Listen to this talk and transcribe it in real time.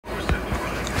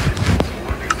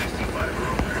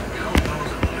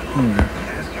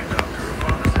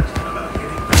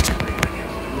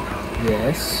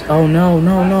Yes. Oh no,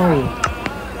 no, no.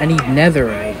 I need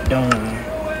netherite, don't I?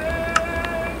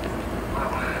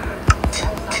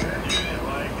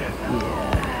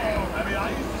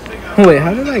 Yeah. Wait,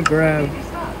 how did I grab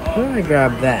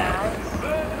that?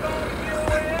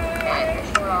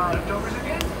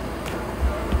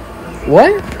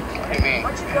 What? What do you mean?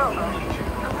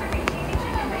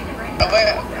 Oh wait,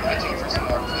 I'm hunting for some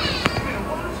more food.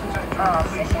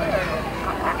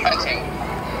 Hunting.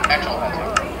 Actual hunting.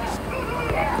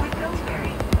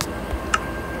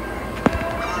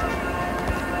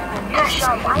 Yeah,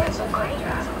 Sean, why is it great?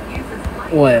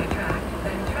 What?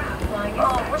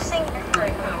 Oh, we're seeing it for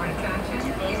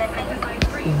 2 days, I think.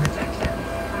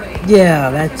 Yeah,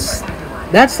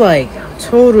 that's like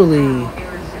totally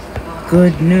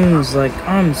good news. Like,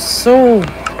 I'm so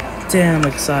damn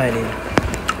excited.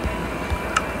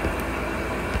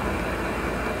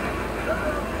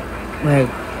 Like,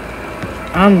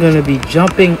 I'm gonna be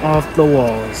jumping off the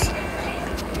walls.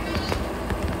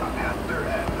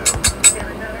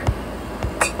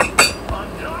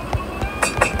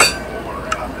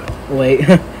 Wait,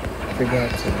 forgot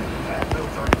to.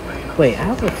 Wait, I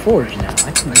have a forge now.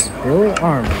 I can just build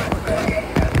armor,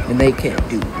 and they can't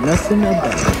do nothing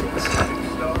about it.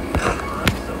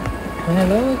 Man,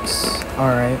 that looks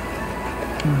alright.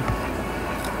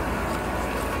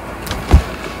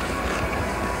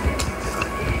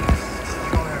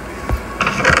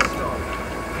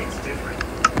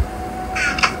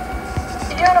 What are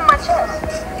you doing on my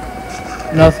chest?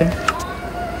 Nothing.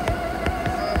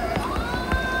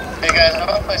 Hey guys, how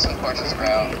about play some torches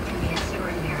around?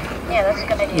 Yeah, that's a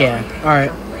good idea. Yeah,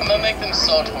 alright. I'm gonna make them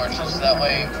soul torches, that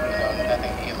way,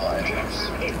 nothing evil enters.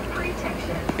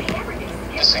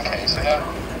 Just in case, Yep.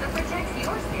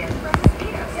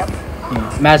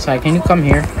 Yeah. Matsai, can you come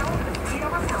here?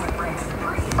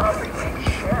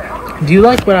 Sure. Do you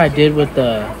like what I did with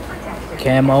the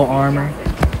camo armor?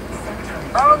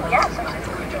 Yes.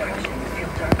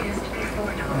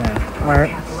 Yeah,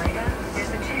 alright.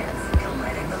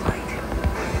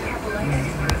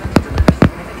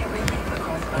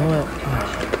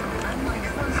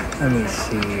 Let me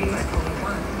see.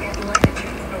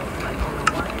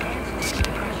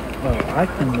 Oh, I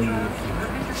can leave.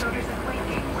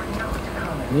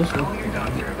 This is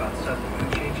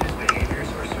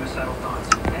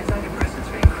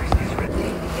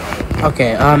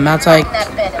okay, Matsai.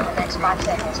 That bed in the next 5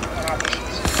 seconds, we can have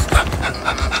issues. 5,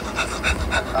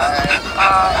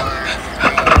 4,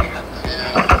 3,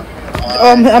 2,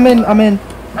 1. I'm in.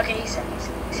 Okay, he's in.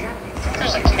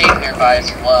 There's a cave nearby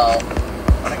as well.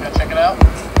 Wanna go check it out?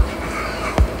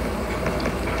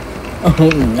 Oh,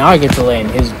 now I get to lay in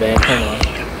his bed. Hold on.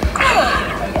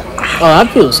 Oh,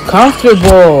 that feels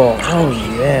comfortable. Oh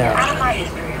yeah.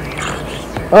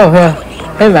 Oh yeah.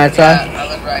 Hey, Matsai. Yeah, I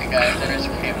was right, guys. There is a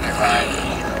cave nearby.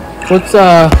 What's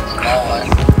Small one.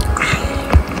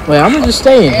 Wait, I'm gonna just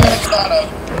stay in And here. it's not a...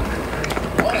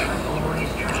 What?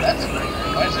 That's...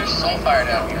 Why is there soul fire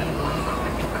down here?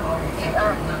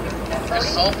 There's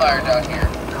soul fire down here.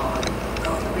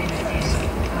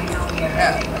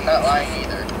 Yeah, I'm not lying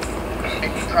either. I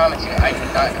promise you, I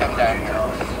did not come down here.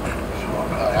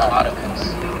 A lot of it.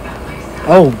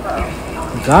 Oh,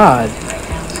 God.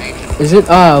 See? Is it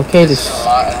okay to? There's a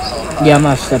lot of soul fire. Yeah, I'm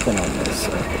not stepping on this.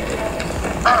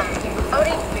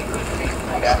 Odie,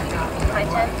 Yeah. high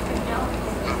 10.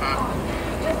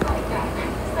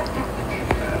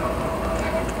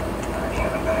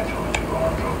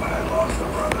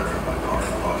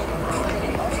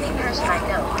 Only person I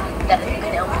know that has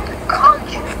been able to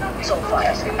conjure soul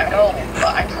fire. I know,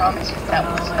 but I promise you that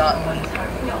was not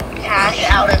cash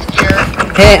out of here.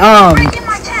 Hey, Breaking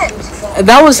my tent.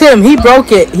 that was him. He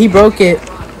broke it. He broke it.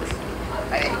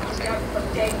 I didn't say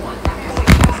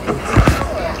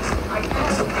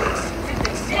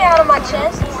Get out of my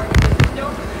chest.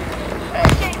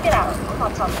 Get out. I'm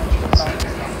not talking to you.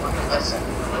 listen.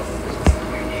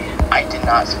 I did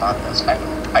not spawn this.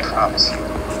 I promise you.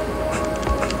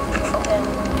 Okay.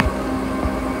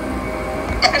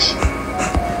 Cash.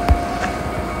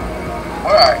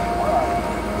 Where are you?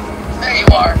 There you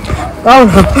are. Oh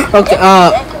no. Okay.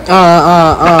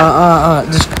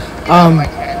 Just My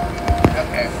tent.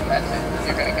 Okay, that's it.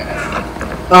 You're gonna get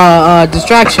it.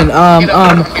 distraction. Get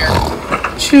up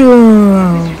here. Shoo.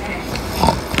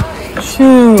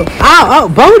 Ow,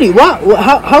 Bodhi, what?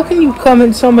 How can you come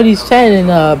in somebody's tent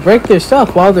and break their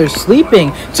stuff while they're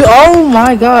sleeping? Oh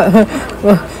my God,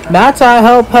 Matsai,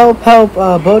 help!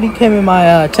 Bodhi came in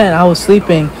my tent. I was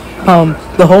sleeping,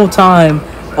 the whole time,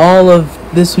 all of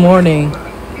this morning.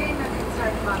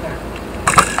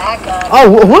 Oh,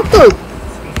 what the?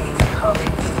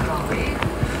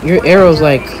 Your arrows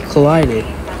like collided.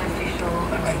 Put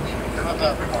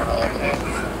the portal, okay?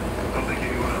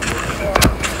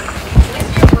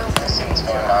 Let's see what's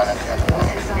going on in the other one.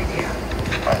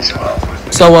 Might as well.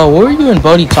 So, what were you and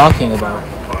Bodhi talking about?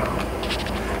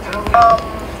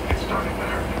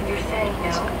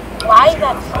 Why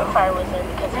that Soulfire was there?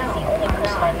 Because he's the only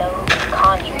person I know who can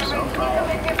conjure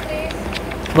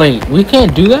Soulfire. Wait, we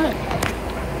can't do that?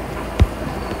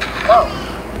 No.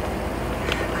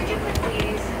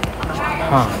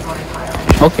 Huh.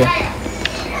 Okay.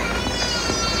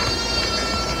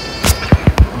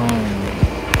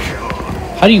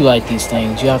 How do you light these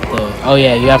things? You have to... Oh,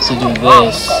 yeah, you have to do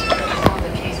this.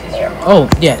 Oh,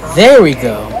 yeah, there we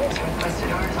go.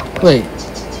 Wait,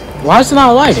 why is it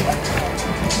not lighting?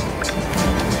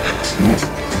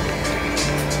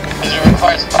 Because it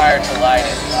requires fire to light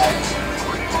it.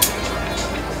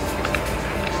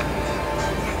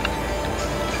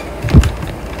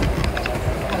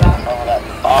 Oh, that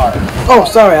bar. Oh,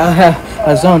 sorry,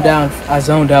 I zoned out. I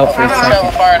zoned out for a It's not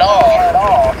second. fire at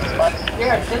all.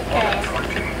 Yeah, it just came.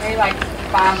 Maybe like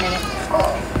 5 minutes.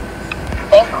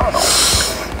 Thank God.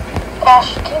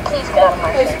 Cash, can you please get out of my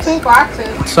It's face? 2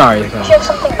 boxes. Sorry. Do you have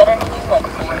something better to do, like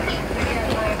forge?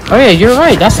 Oh, yeah, you're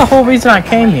right. That's the whole reason I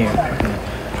came here.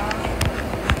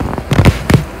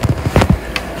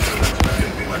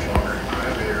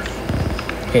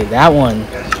 Okay, that one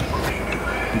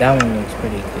looks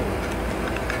pretty good.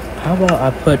 How about I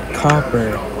put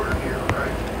copper,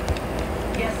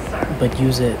 but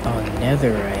use it on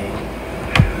netherite?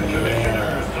 Yeah.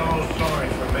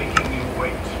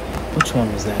 Which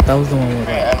one was that? That was the one with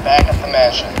Alright, I'm back at the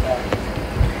mansion.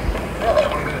 Really?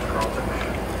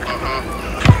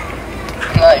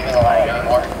 I'm not even lying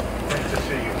anymore.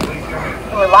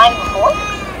 You were lying before?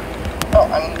 No,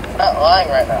 I'm not lying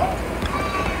right now.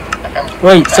 Like, I'm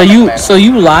Wait, back so at the you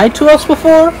mansion. lied to us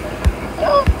before?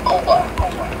 No, hold on.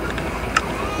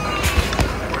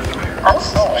 I'm No, I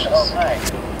suspicious. don't lie.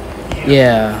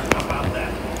 Yeah.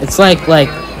 It's like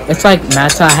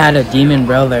Mata had a demon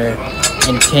brother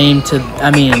and came to,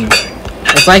 I mean,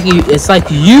 it's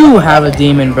like you have a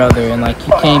demon brother and like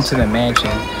you came to the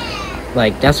mansion.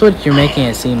 Like that's what you're making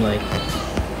it seem like.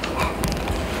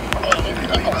 Okay, you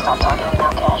can stop talking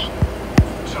now, Cash.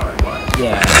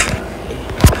 Yeah.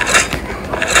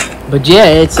 But yeah,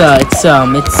 it's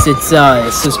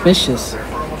suspicious.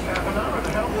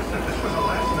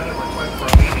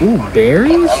 Ooh,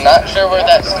 berries? I'm not sure where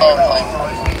that soul flame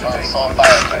or soul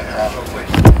fire came from.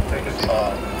 So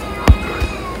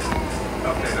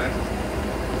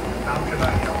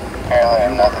apparently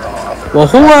I'm not the one. Well,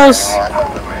 who else? I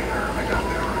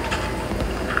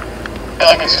feel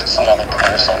like it's just another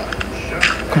person.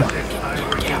 Come on,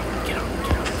 get out.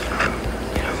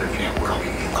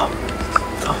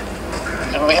 Go.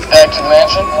 Did we get back to the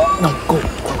mansion? No, go.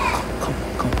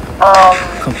 Come.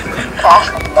 Cash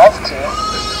would love to.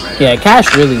 Yeah,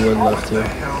 Cash really would love to. I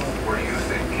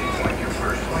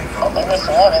don't think this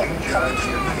one it.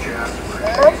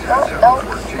 No,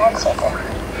 1 second.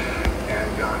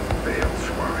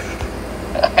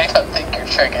 I don't think you're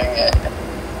triggering it.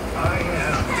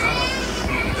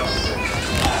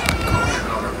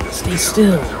 Stay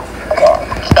still.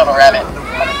 Kill the rabbit.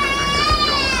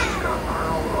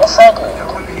 Yes, I did.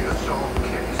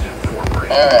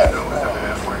 Alright.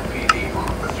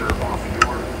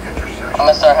 I'm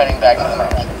gonna start heading back to the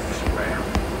mansion.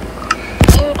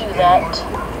 You do that.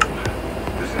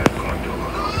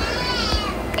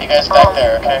 You guys back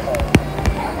there, okay?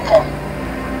 Okay.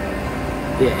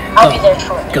 Yeah. I'll be there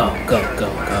shortly. Go. Okay.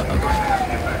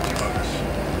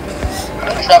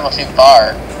 Don't travel too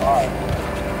far.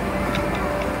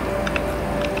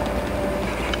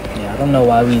 Yeah, I don't know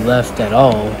why we left at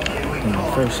all in the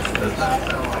first place.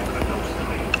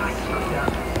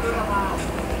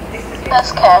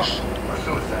 That's Cash.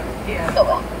 Go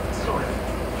away.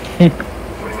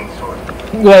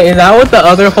 Wait, is that what the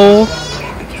other hole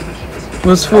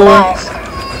was for? Mask.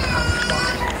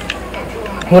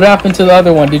 What happened to the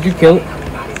other one? Did you kill it?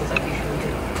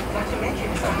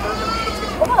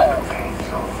 What?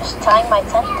 Just tying my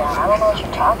tent down. I don't know what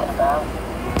you're talking about.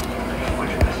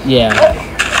 Yeah.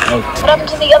 What happened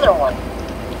to the other one?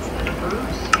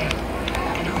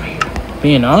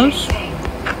 Being honest,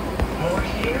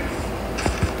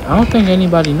 I don't think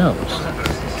anybody knows.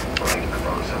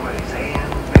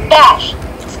 Cash!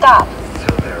 Stop.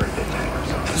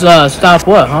 Stop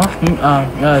what,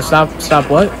 huh? Stop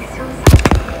what?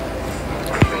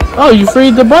 Oh, you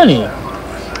freed the bunny.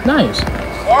 Nice.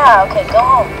 Yeah, okay, go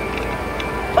home.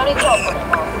 Buddy, don't put him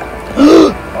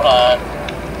home. Hold on.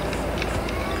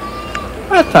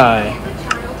 Matai.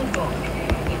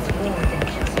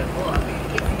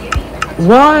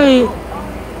 Why?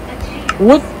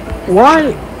 What?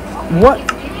 Why?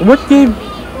 What gave?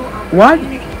 Why?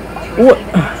 What?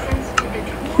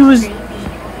 He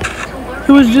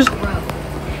was just.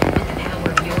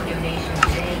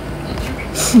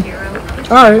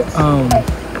 Alright,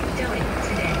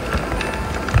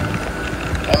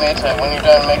 Hey, Manta, when you're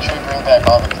done, make sure you bring back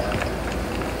all the food.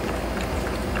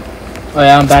 Oh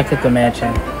yeah, I'm back at the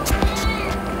mansion.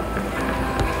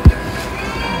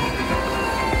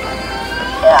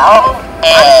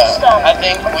 And I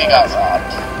think we got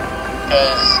robbed.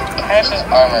 Because Cash's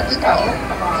armor is gone.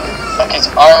 Like, his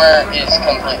armor is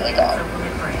completely gone.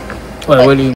 Wait, what do you...